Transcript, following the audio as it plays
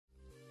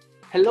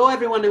Hello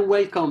everyone and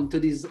welcome to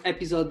this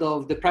episode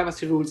of the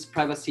Privacy Rules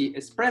Privacy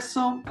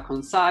Espresso, a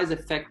concise,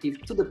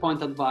 effective,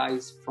 to-the-point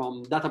advice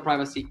from data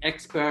privacy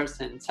experts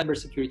and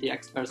cybersecurity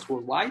experts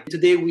worldwide.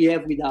 Today we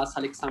have with us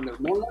Alexander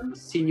Mollan,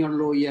 senior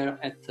lawyer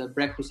at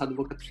Brækhus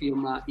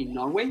Advokatfirma in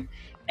Norway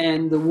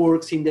and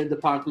works in the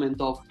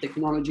Department of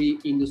Technology,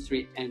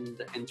 Industry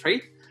and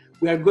Trade.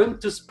 We are going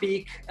to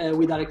speak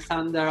with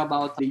Alexander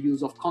about the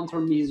use of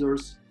control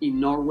measures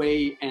in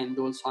Norway and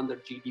also under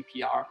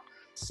GDPR.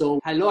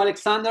 So, hello,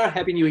 Alexander.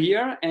 Happy New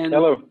Year. And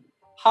hello.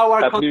 How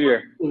are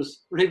contractors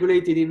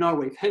regulated in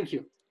Norway? Thank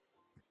you.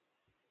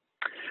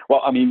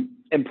 Well,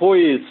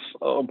 employees,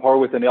 on par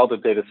with any other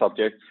data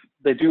subjects,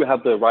 they do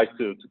have the right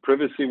to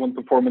privacy when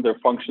performing their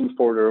functions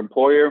for their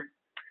employer.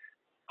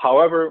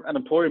 However, an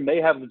employer may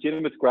have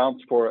legitimate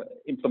grounds for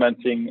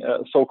implementing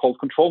so-called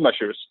control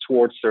measures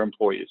towards their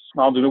employees.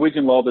 Now, under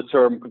Norwegian law, the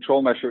term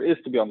control measure is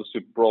to be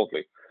understood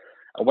broadly.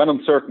 When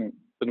uncertain,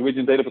 the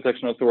Norwegian Data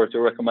Protection Authority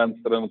recommends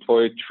that an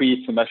employer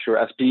treats a measure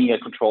as being a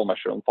control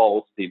measure and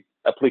follows the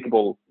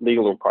applicable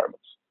legal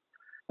requirements.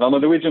 Now, under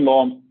Norwegian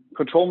law,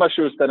 control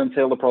measures that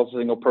entail the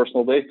processing of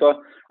personal data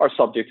are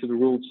subject to the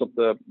rules of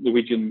the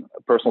Norwegian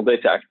Personal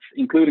Data Act,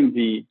 including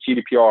the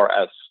GDPR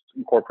as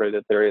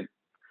incorporated therein.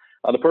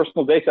 Now, the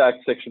Personal Data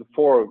Act, Section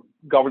 4,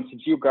 governs the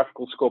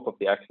geographical scope of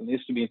the Act and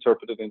is to be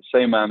interpreted in the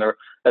same manner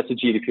as the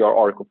GDPR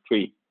Article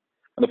 3.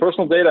 And the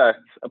Personal Data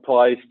Act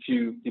applies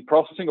to the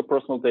processing of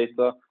personal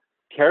data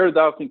carried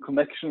out in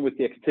connection with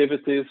the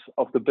activities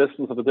of the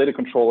business of a data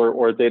controller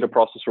or a data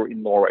processor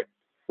in Norway,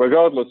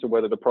 regardless of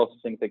whether the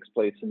processing takes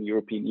place in the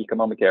European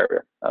Economic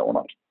Area or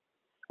not.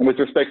 And with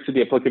respect to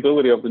the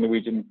applicability of the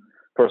Norwegian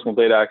Personal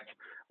Data Act,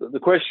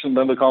 the question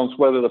then becomes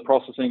whether the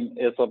processing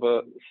is of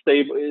a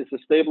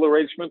stable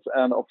arrangement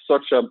and of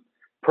such a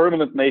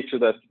permanent nature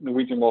that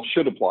Norwegian law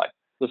should apply,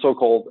 the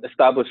so-called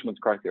establishment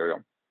criteria.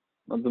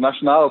 And the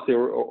nationality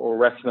or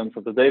residence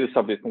of the data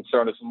subject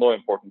concerned is of no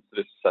importance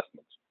to this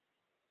assessment.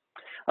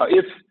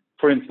 If,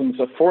 for instance,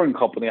 a foreign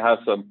company has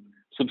a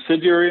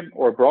subsidiary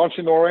or a branch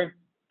in Norway,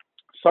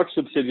 such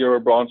subsidiary or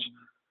branch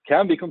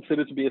can be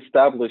considered to be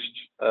established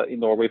in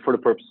Norway for the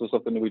purposes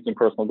of the Norwegian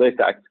Personal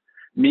Data Act,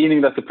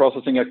 meaning that the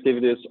processing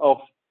activities of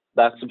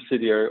that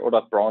subsidiary or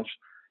that branch,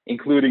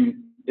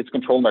 including its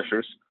control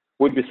measures,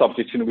 would be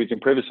subject to Norwegian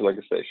privacy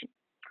legislation.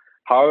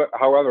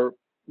 However,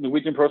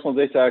 Norwegian Personal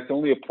Data Act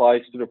only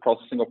applies to the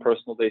processing of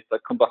personal data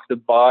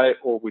conducted by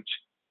or which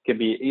can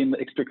be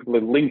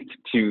inextricably linked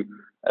to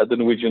the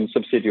Norwegian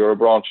subsidiary or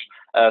branch,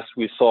 as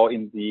we saw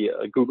in the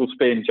Google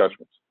Spain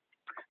judgment.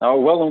 Now, a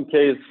well-known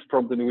case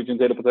from the Norwegian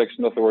Data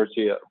Protection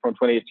Authority from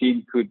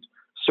 2018 could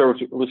serve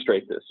to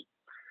illustrate this.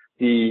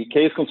 The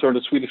case concerned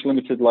a Swedish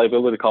limited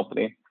liability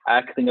company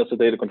acting as a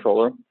data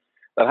controller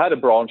that had a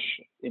branch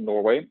in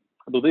Norway,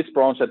 though this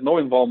branch had no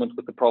involvement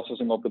with the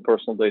processing of the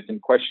personal data in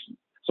question.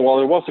 So while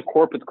there was a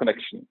corporate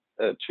connection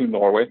to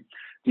Norway,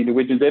 the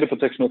Norwegian Data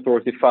Protection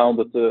Authority found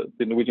that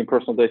the Norwegian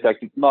Personal Data Act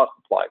did not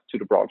apply to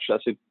the branch,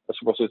 as it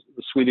was the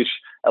Swedish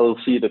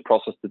LLC that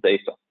processed the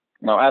data.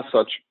 Now, as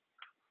such,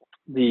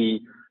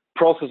 the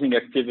processing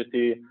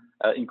activity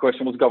in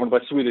question was governed by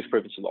Swedish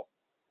privacy law.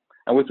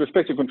 And with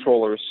respect to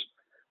controllers,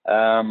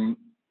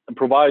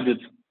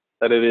 provided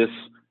that it is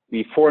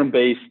the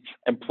foreign-based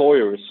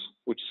employers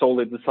which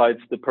solely decides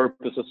the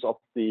purposes of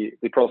the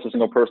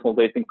processing of personal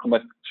data in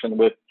connection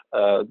with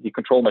the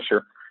control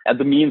measure and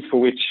the means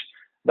for which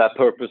that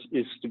purpose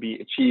is to be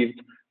achieved,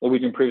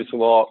 Norwegian privacy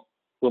law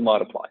will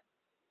not apply.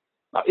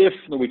 Now, if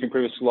Norwegian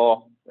privacy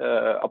law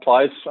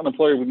applies, an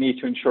employer would need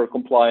to ensure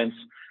compliance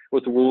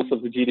with the rules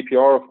of the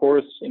GDPR, of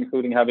course,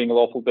 including having a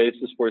lawful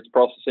basis for its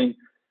processing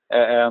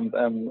and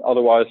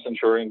otherwise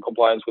ensuring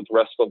compliance with the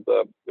rest of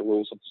the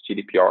rules of the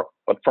GDPR.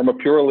 But from a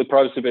purely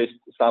privacy-based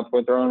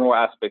standpoint, there are no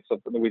aspects of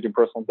the Norwegian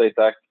Personal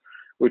Data Act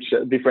which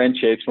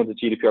differentiates from the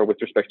GDPR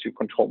with respect to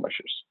control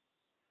measures.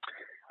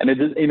 And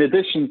in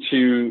addition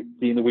to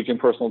the Norwegian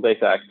Personal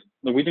Data Act,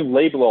 Norwegian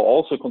labor law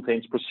also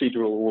contains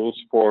procedural rules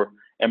for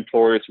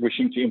employers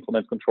wishing to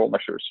implement control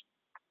measures.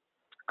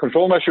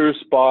 Control measures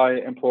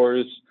by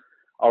employers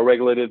are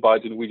regulated by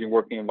the Norwegian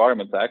Working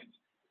Environment Act,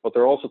 but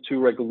there are also two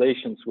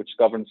regulations which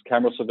governs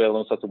camera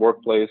surveillance at the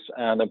workplace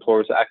and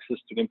employers' access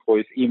to the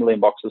employees' email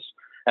inboxes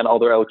and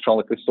other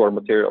electronically stored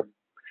material.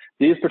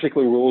 These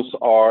particular rules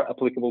are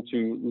applicable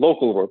to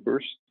local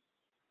workers,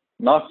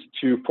 not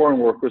to foreign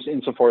workers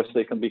insofar as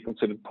they can be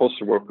considered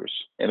posted workers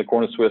in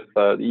accordance with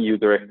the EU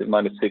Directive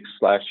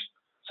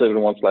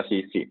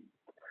 96/71/EC.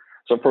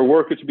 So for a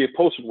worker to be a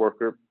posted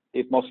worker,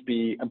 it must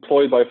be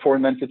employed by a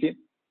foreign entity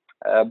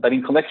that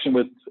in connection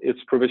with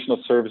its provision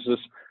of services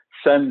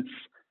sends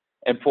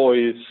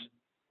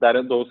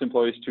those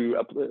employees to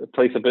a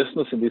place of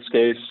business, in this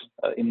case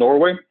in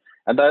Norway,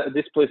 and that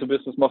this place of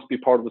business must be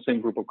part of the same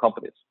group of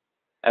companies.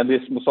 And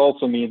this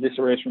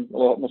arrangement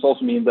must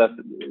also mean that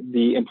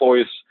the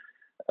employees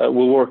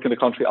will work in a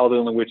country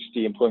other than which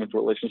the employment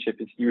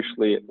relationship is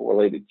usually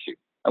related to.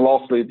 And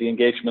lastly, the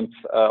engagement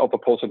of a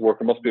posted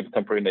worker must be of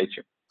temporary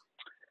nature.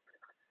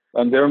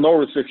 And there are no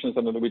restrictions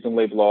under Norwegian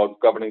labor law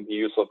governing the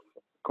use of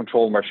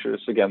control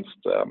measures against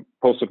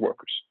posted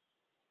workers.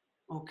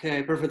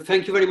 Okay, perfect.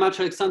 Thank you very much,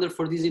 Alexander,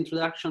 for this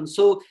introduction.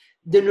 So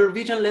the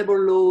Norwegian labor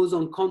laws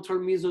on control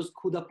measures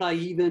could apply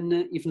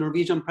even if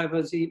Norwegian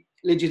privacy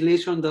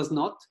legislation does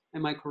not.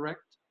 Am I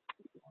correct?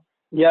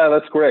 Yeah,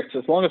 that's correct.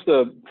 As long as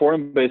the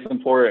foreign-based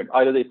employer,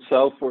 either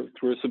itself or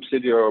through a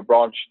subsidiary or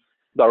branch,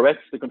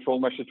 directs the control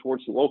measure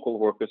towards the local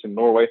workers in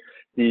Norway,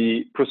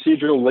 the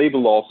procedural labor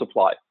laws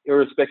apply,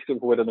 irrespective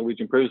of what the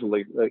Norwegian privacy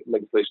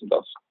legislation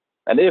does.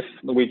 And if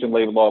Norwegian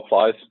labor law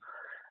applies,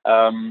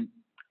 an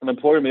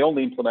employer may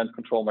only implement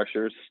control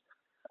measures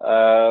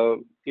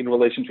in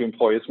relation to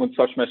employees when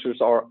such measures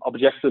are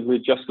objectively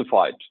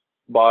justified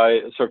by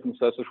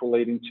circumstances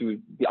relating to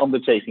the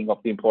undertaking of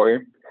the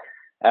employer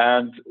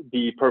and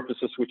the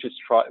purposes which it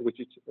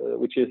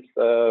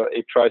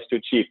tries to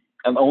achieve,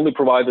 and only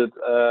provided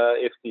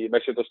if the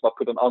measure does not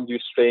put an undue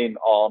strain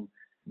on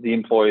the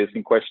employees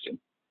in question.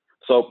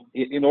 So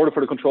in order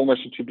for the control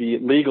measure to be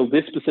legal,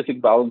 this specific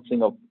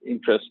balancing of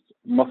interests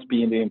must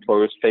be in the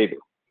employer's favor.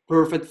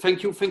 Perfect.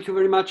 Thank you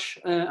very much,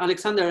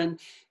 Alexander. And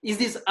is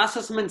this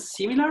assessment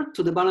similar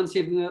to the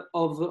balancing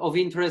of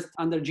interest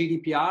under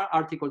GDPR,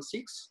 Article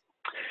 6?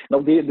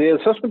 No, the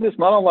assessment is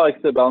not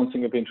unlike the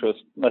balancing of interest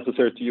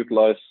necessary to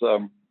utilize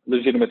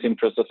legitimate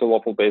interest as a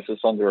lawful basis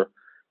under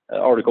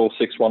Article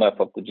 6.1f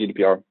of the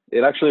GDPR.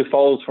 It actually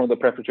follows from the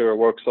preparatory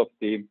works of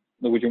the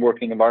Norwegian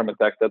Working Environment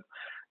Act that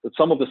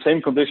some of the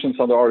same conditions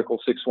under Article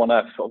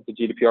 6.1f of the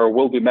GDPR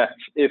will be met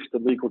if the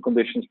legal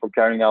conditions for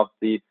carrying out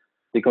the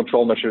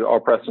control measure are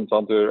present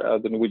under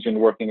the Norwegian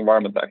Working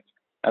Environment Act.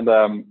 And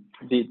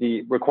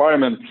the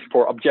requirement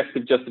for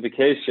objective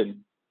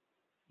justification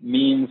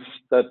means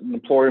that an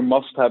employer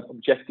must have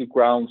objective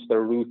grounds that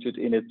are rooted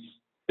in its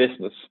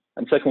business.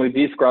 And secondly,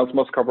 these grounds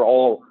must cover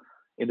all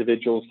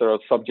individuals that are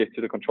subject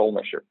to the control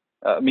measure,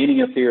 meaning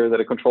it here that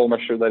a control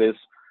measure that is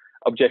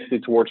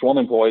objective towards one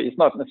employee is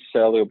not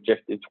necessarily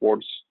objective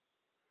towards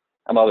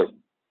another.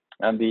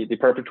 And the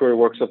preparatory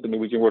works of the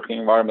Norwegian Working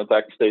Environment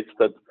Act states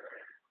that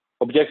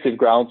objective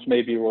grounds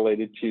may be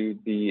related to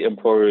the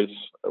employer's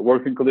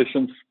working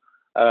conditions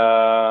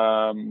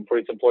for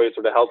its employees,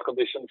 or the health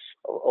conditions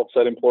of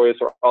said employees,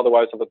 or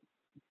otherwise of a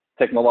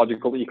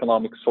technological,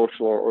 economic,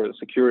 social, or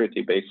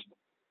security-based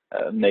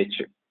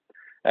nature.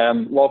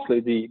 And lastly,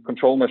 the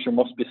control measure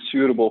must be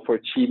suitable for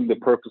achieving the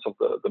purpose of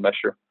the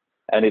measure,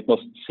 and it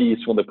must cease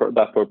when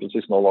that purpose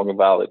is no longer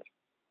valid.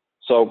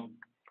 So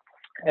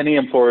any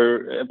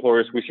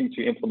employers wishing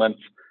to implement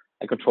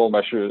a control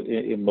measure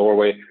in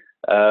Norway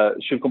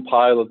should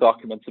compile a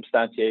document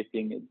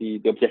substantiating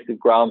the objective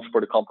grounds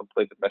for the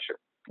contemplated measure,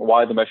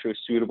 why the measure is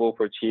suitable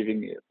for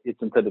achieving its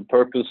intended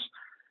purpose,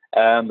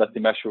 and that the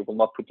measure will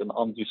not put an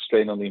undue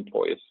strain on the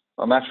employees.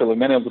 Now, naturally,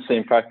 many of the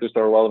same factors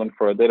that are relevant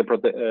for a data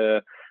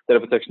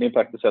protection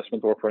impact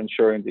assessment or for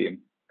ensuring the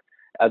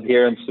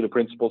adherence to the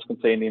principles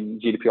contained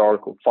in GDPR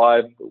Article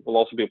 5 will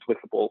also be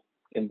applicable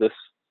in this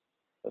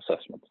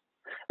assessment.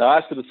 Now,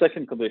 as to the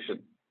second condition,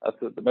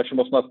 the measure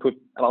must not put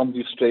an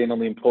undue strain on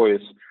the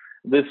employees,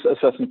 this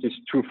assessment is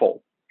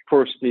twofold.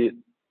 First, the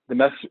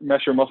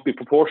measure must be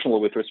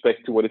proportional with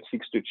respect to what it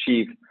seeks to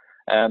achieve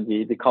and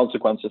the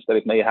consequences that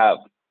it may have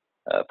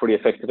for the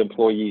affected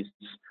employees.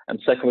 And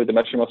secondly, the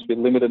measure must be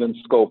limited in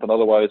scope and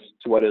otherwise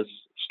to what is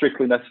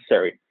strictly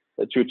necessary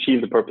to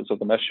achieve the purpose of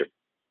the measure.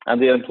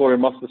 And the employer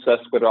must assess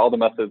whether other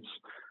methods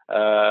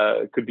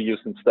could be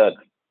used instead,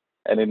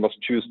 and it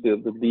must choose the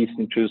least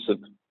intrusive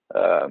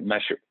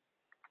measure.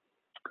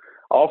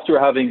 After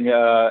having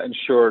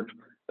ensured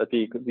that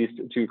these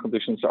two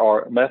conditions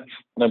are met,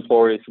 an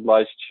employer is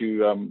obliged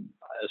to,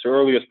 as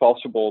early as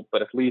possible,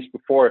 but at least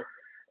before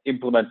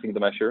implementing the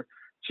measure,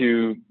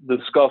 to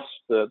discuss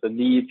the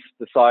needs,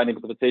 design,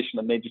 implementation,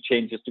 and major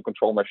changes to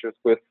control measures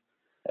with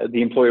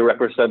the employee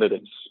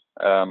representatives.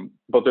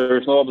 But there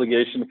is no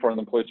obligation for an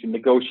employer to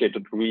negotiate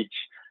or to reach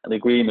an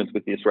agreement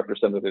with these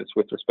representatives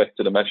with respect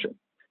to the measure.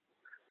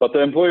 But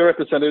the employee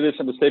representatives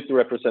and the safety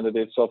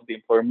representatives of the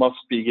employer must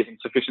be given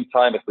sufficient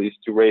time at least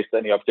to raise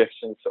any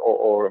objections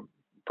or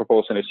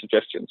propose any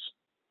suggestions.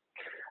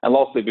 And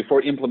lastly,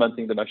 before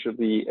implementing the measure,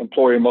 the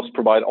employer must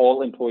provide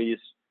all employees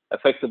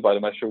affected by the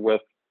measure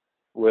with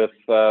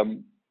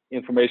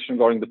information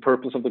regarding the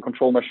purpose of the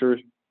control measure,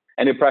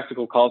 any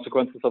practical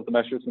consequences of the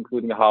measures,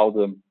 including how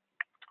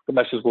the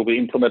measures will be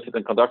implemented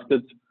and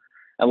conducted,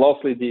 and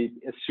lastly, the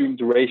assumed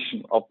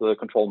duration of the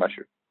control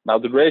measure. Now,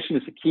 the duration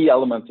is a key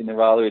element in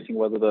evaluating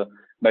whether the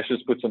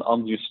measures puts an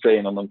undue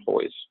strain on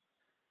employees.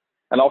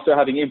 And after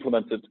having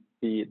implemented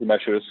the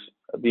measures,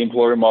 the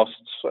employer must,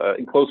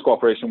 in close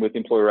cooperation with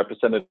employer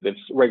representatives,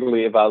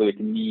 regularly evaluate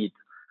the need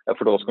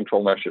for those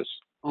control measures.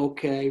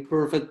 Okay,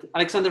 perfect.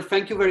 Alexander,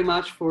 thank you very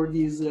much for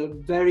this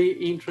very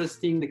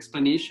interesting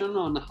explanation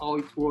on how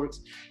it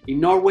works in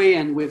Norway.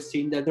 And we've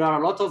seen that there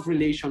are a lot of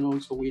relation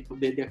also with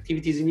the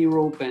activities in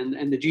Europe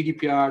and the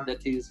GDPR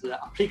that is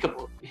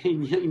applicable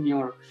in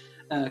your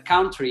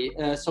country.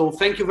 So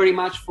thank you very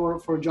much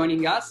for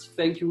joining us.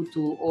 Thank you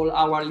to all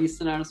our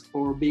listeners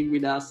for being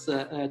with us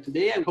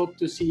today. I hope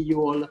to see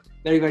you all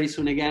very, very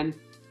soon again.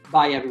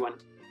 Bye, everyone.